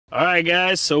All right,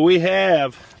 guys, so we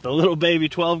have the little baby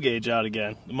 12 gauge out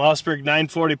again. The Mossberg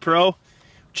 940 Pro.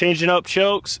 Changing up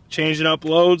chokes, changing up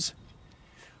loads.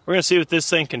 We're gonna see what this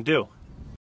thing can do.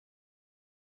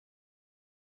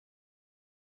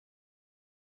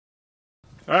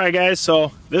 All right, guys,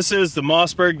 so this is the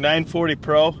Mossberg 940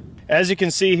 Pro. As you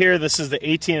can see here, this is the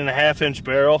 18.5-inch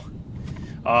barrel.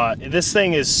 This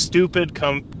thing is stupid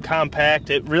compact.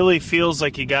 It really feels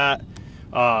like you got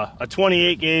a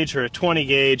 28 gauge or a 20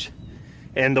 gauge,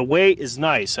 and the weight is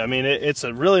nice. I mean, it's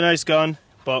a really nice gun,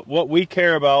 but what we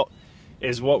care about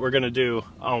is what we're gonna do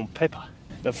on paper.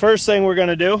 The first thing we're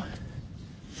gonna do,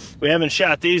 we haven't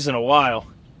shot these in a while.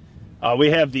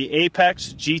 We have the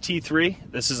Apex GT3.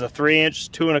 This is a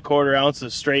 3-inch, 2¼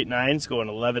 ounces straight nines going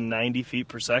 1190 feet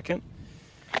per second.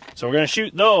 So we're gonna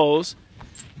shoot those,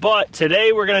 but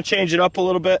today we're gonna change it up a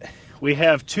little bit. We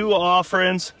have two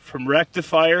offerings from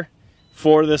Rectifier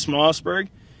for this Mossberg.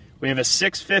 We have a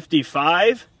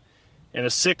 655 and a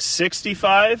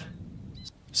 665.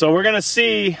 So we're gonna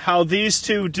see how these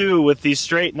two do with these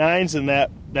straight nines and that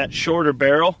shorter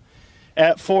barrel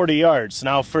at 40 yards.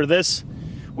 Now for this,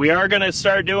 we are gonna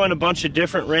start doing a bunch of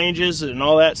different ranges and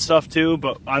all that stuff too,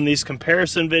 but on these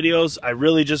comparison videos, I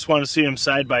really just wanna see them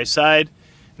side by side,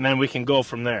 and then we can go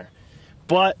from there.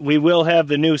 But we will have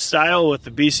the new style with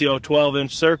the BCO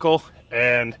 12-inch circle,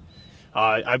 and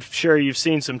I'm sure you've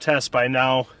seen some tests by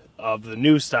now of the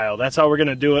new style. That's how we're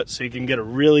gonna do it, so you can get a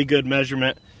really good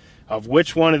measurement of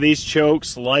which one of these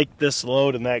chokes like this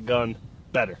load and that gun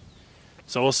better.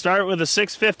 So we'll start with a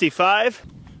 655.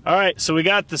 All right, so we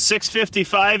got the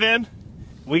 655 in.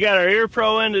 We got our Ear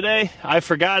Pro in today. I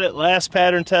forgot it last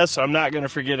pattern test, so I'm not gonna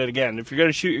forget it again. If you're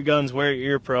gonna shoot your guns, wear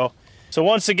your Ear Pro. So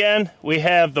once again, we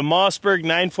have the Mossberg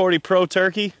 940 Pro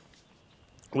Turkey.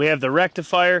 We have the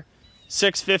Rectifier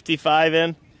 655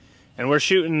 in, and we're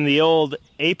shooting the old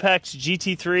Apex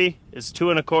GT3. It's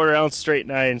 2¼ ounce straight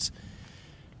nines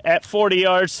at 40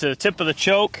 yards to the tip of the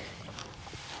choke.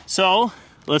 So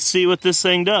let's see what this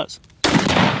thing does.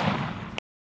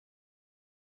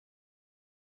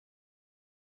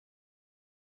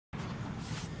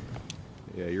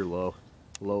 Yeah, you're low.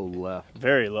 Low left.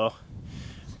 Very low.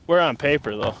 We're on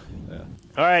paper though. Yeah.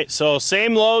 All right, so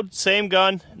same load, same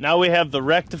gun. Now we have the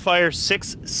Rectifier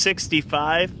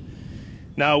 665.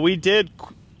 Now we did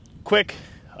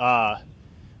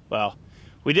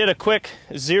we did a quick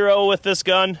zero with this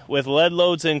gun with lead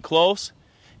loads in close.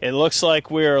 It looks like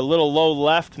we're a little low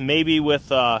left, maybe with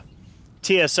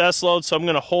TSS load, so I'm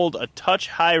gonna hold a touch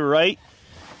high right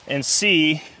and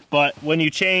see, but when you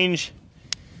change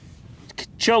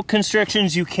choke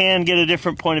constrictions, you can get a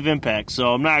different point of impact.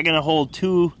 So I'm not gonna hold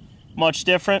too much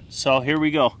different, so here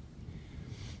we go.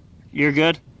 You're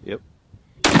good? Yep.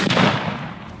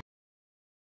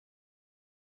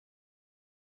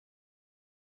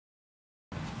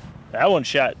 That one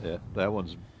shot. Yeah, that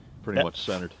one's pretty much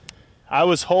centered. I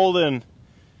was holding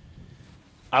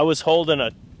on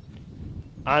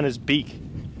his beak,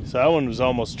 so that one was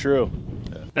almost true.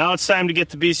 Yeah. Now it's time to get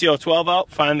the BCO 12 out,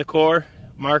 find the core,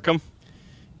 mark them.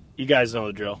 You guys know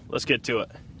the drill. Let's get to it.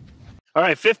 All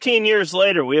right, 15 years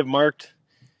later, we have marked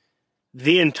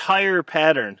the entire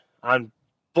pattern on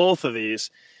both of these.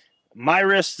 My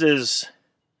wrist there's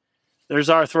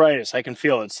arthritis. I can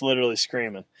feel it. It's literally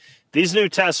screaming. These new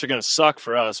tests are going to suck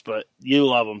for us, but you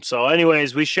love them. So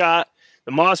anyways, we shot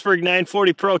the Mossberg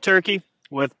 940 Pro Turkey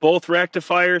with both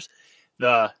rectifiers,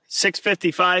 the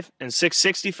 655 and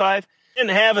 665. Didn't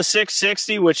have a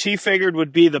 660, which he figured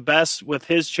would be the best with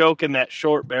his choke in that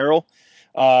short barrel.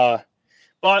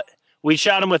 But we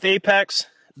shot him with Apex,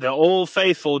 the old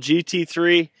faithful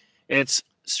GT3. It's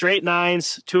straight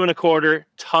nines, 2¼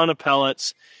 ton of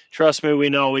pellets. Trust me, we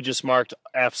know, we just marked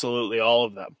absolutely all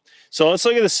of them. So let's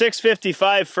look at the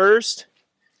 655 first.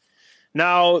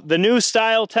 Now, the new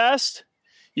style test,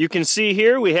 you can see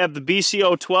here, we have the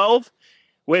BCO 12,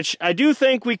 which I do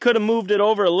think we could have moved it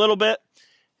over a little bit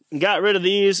and got rid of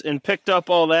these and picked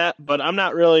up all that, but I'm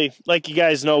not really, like you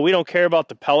guys know, we don't care about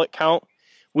the pellet count.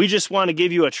 We just want to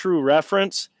give you a true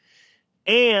reference,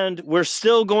 and we're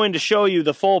still going to show you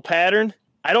the full pattern.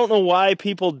 I don't know why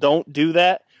people don't do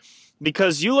that,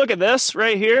 because you look at this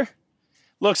right here,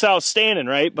 looks outstanding,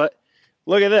 right? But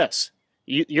look at this.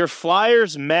 Your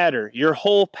flyers matter. Your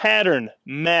whole pattern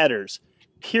matters,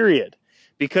 period.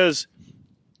 Because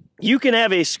you can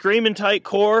have a screaming tight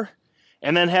core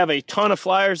and then have a ton of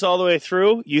flyers all the way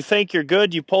through. You think you're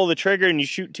good, you pull the trigger and you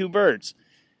shoot two birds.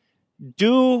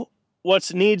 Do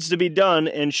what needs to be done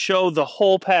and show the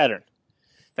whole pattern.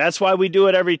 That's why we do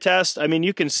it every test. I mean,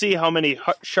 you can see how many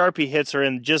Sharpie hits are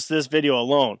in just this video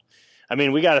alone. I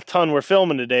mean, we got a ton we're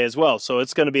filming today as well, so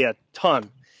it's going to be a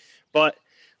ton. But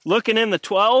looking in the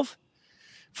 12,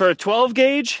 for a 12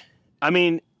 gauge, I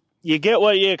mean, you get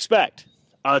what you expect.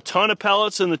 A ton of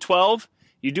pellets in the 12.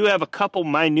 You do have a couple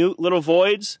minute little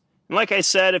voids. And like I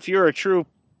said, if you're a true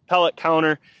pellet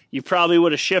counter, you probably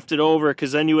would have shifted over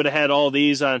because then you would have had all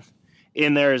these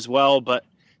in there as well. But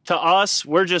to us,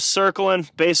 we're just circling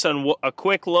based on a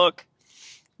quick look.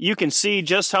 You can see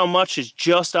just how much is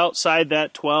just outside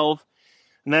that 12.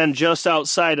 And then just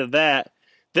outside of that,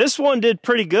 this one did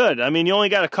pretty good. I mean, you only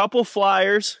got a couple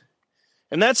flyers.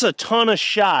 And that's a ton of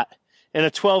shot in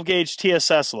a 12 gauge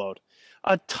TSS load.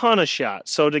 A ton of shot.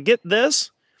 So to get this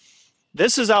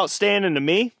is outstanding to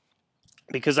me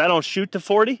because I don't shoot to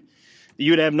 40.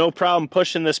 You'd have no problem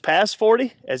pushing this past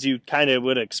 40 as you kind of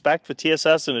would expect with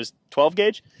TSS and his 12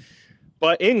 gauge.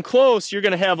 But in close, you're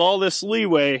going to have all this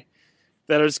leeway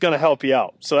that is going to help you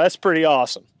out. So that's pretty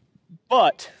awesome.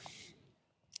 But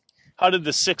how did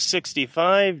the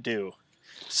 665 do?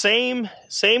 Same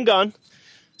gun.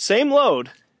 Same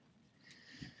load.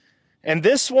 And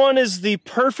this one is the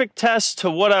perfect test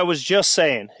to what I was just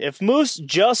saying. If Moose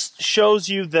just shows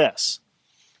you this,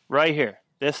 right here,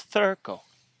 this circle.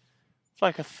 It's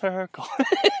like a circle.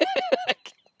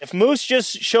 If Moose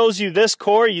just shows you this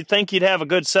core, you'd think you'd have a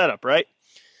good setup, right?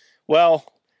 Well,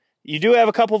 you do have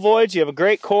a couple voids. You have a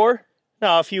great core.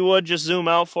 Now, if you would, just zoom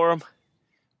out for them.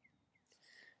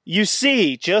 You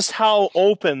see just how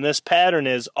open this pattern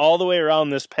is all the way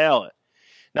around this pallet.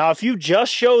 Now, if you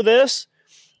just show this,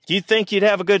 you'd think you'd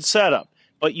have a good setup,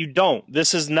 but you don't.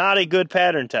 This is not a good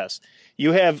pattern test.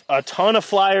 You have a ton of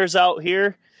flyers out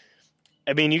here.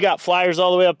 I mean, you got flyers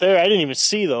all the way up there. I didn't even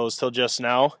see those till just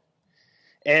now.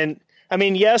 And, I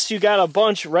mean, yes, you got a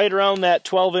bunch right around that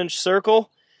 12-inch circle,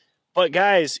 but,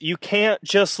 guys, you can't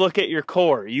just look at your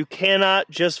core. You cannot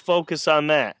just focus on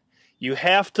that. You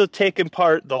have to take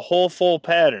apart the whole full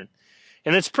pattern.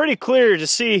 And it's pretty clear to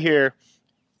see here,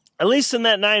 at least in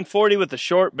that 940 with the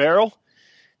short barrel,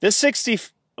 this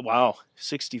 65,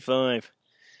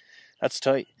 that's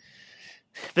tight.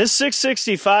 This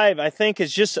 665, I think,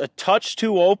 is just a touch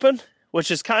too open,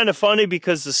 which is kind of funny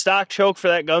because the stock choke for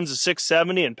that gun's a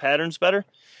 670 and pattern's better,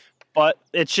 but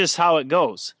it's just how it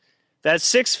goes. That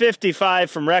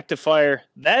 655 from Rectifier,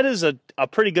 that is a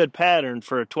pretty good pattern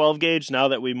for a 12 gauge now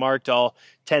that we marked all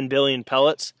 10 billion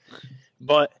pellets.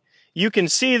 But you can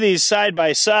see these side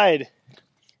by side,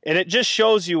 and it just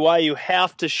shows you why you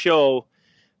have to show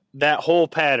that whole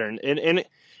pattern. And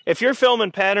if you're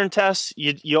filming pattern tests,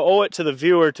 you owe it to the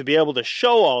viewer to be able to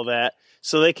show all that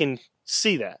so they can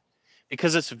see that,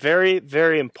 because it's very,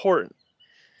 very important.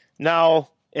 Now,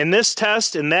 in this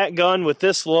test, in that gun with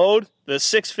this load, the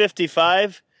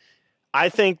 655, I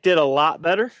think did a lot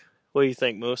better. What do you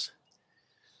think, Moose?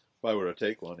 If I were to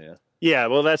take one, yeah. Yeah,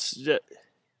 well, that's...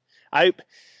 I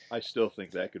still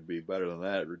think that could be better than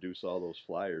that. Reduce all those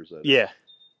flyers. Yeah,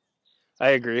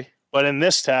 I agree. But in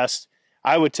this test,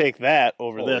 I would take that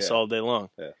over this all day long.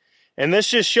 Yeah. And this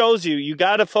just shows you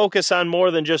got to focus on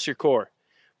more than just your core.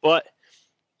 But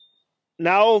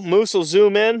now Moose will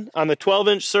zoom in on the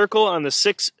 12-inch circle on the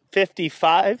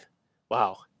 655.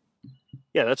 Wow.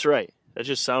 Yeah, that's right. That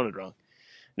just sounded wrong.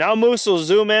 Now Moose will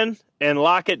zoom in and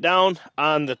lock it down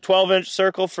on the 12-inch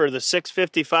circle for the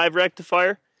 655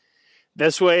 rectifier.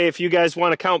 This way, if you guys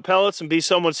want to count pellets and be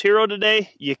someone's hero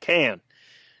today, you can.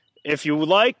 If you would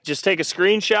like, just take a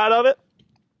screenshot of it,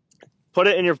 put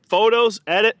it in your photos,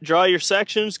 edit, draw your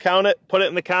sections, count it, put it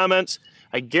in the comments.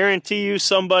 I guarantee you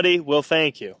somebody will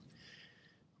thank you.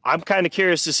 I'm kind of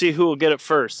curious to see who will get it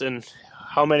first and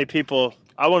how many people.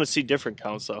 I want to see different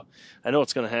counts, though. I know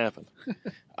what's going to happen.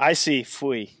 I see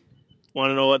fui.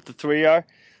 Want to know what the 3 are?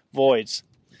 Voids.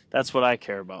 That's what I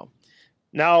care about.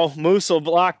 Now, Moose will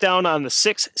lock down on the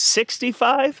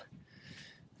 665.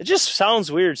 It just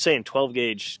sounds weird saying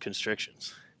 12-gauge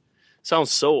constrictions.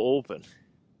 Sounds so open.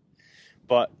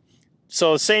 But,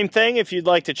 so same thing. If you'd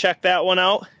like to check that one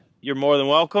out, you're more than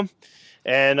welcome.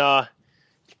 And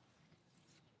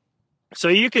so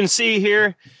you can see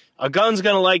here, a gun's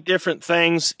going to like different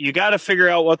things. You got to figure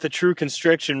out what the true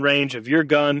constriction range of your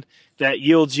gun that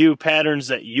yields you patterns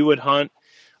that you would hunt.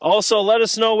 Also, let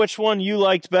us know which one you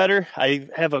liked better. I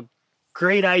have a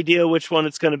great idea which one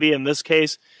it's going to be in this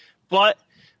case. But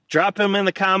drop them in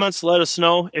the comments. Let us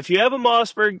know. If you have a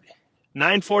Mossberg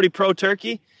 940 Pro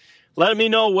Turkey, let me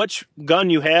know which gun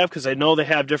you have, because I know they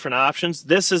have different options.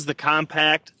 This is the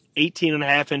compact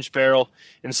 18.5-inch barrel.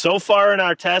 And so far in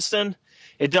our testing,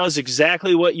 it does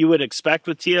exactly what you would expect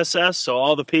with TSS. So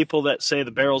all the people that say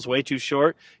the barrel's way too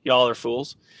short, y'all are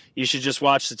fools. You should just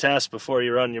watch the test before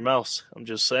you run your mouth. I'm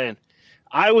just saying.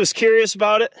 I was curious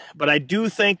about it, but I do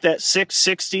think that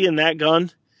 660 in that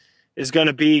gun is going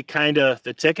to be kind of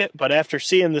the ticket. But after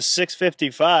seeing the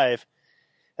 655,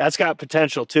 that's got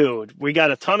potential too. We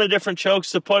got a ton of different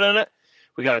chokes to put in it.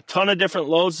 We got a ton of different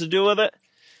loads to do with it.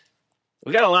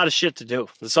 We got a lot of shit to do.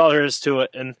 That's all there is to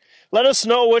it. And let us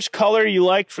know which color you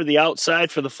like for the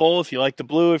outside for the full. If you like the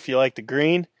blue, if you like the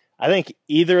green. I think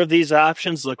either of these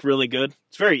options look really good.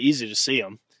 It's very easy to see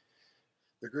them.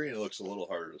 The green looks a little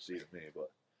harder to see to me, but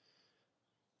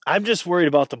I'm just worried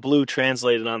about the blue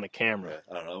translated on the camera.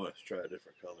 I don't know. I'm going to try a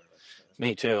different color next time.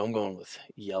 Me too. I'm going with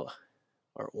yellow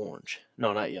or orange.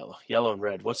 No, not yellow. Yellow and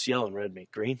red. What's yellow and red mean?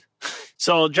 Green?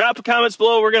 So drop a comments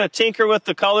below. We're going to tinker with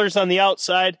the colors on the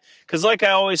outside because like I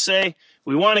always say,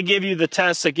 we want to give you the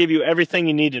tests that give you everything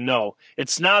you need to know.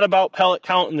 It's not about pellet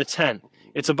count in the tent.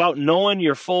 It's about knowing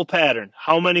your full pattern,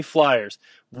 how many flyers,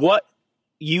 what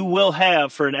you will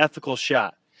have for an ethical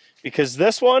shot. Because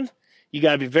this one, you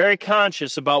got to be very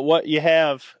conscious about what you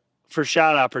have for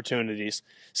shot opportunities.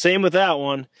 Same with that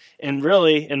one, and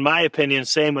really, in my opinion,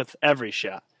 same with every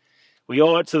shot. We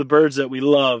owe it to the birds that we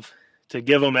love to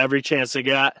give them every chance they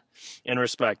got and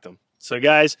respect them. So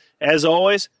guys, as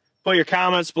always, put your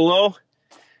comments below.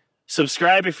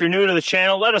 Subscribe if you're new to the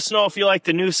channel. Let us know if you like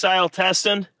the new style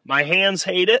testing. My hands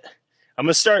hate it. I'm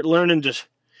going to start learning to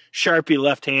Sharpie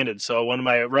left-handed, so when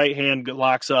my right hand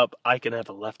locks up, I can have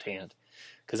a left hand.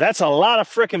 Because that's a lot of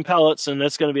frickin' pellets, and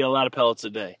that's going to be a lot of pellets a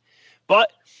day.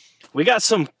 But we got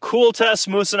some cool tests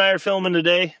Moose and I are filming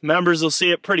today. Members will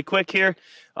see it pretty quick here.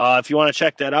 If you want to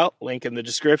check that out, link in the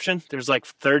description. There's like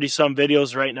 30-some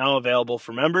videos right now available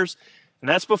for members. And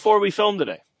that's before we film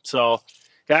today. So,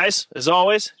 guys, as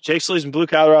always, Jake Sleeves and Blue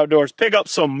Collar Outdoors. Pick up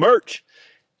some merch.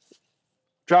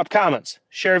 Drop comments.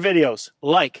 Share videos.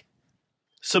 Like.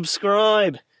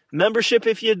 Subscribe. Membership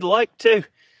if you'd like to.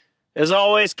 As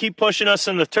always, keep pushing us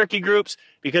in the turkey groups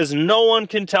because no one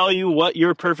can tell you what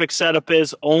your perfect setup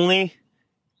is, only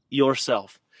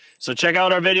yourself. So check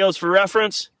out our videos for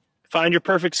reference. Find your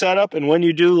perfect setup, and when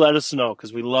you do, let us know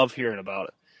because we love hearing about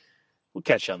it. We'll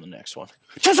catch you on the next one.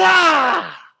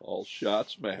 Huzzah! All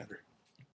shots matter.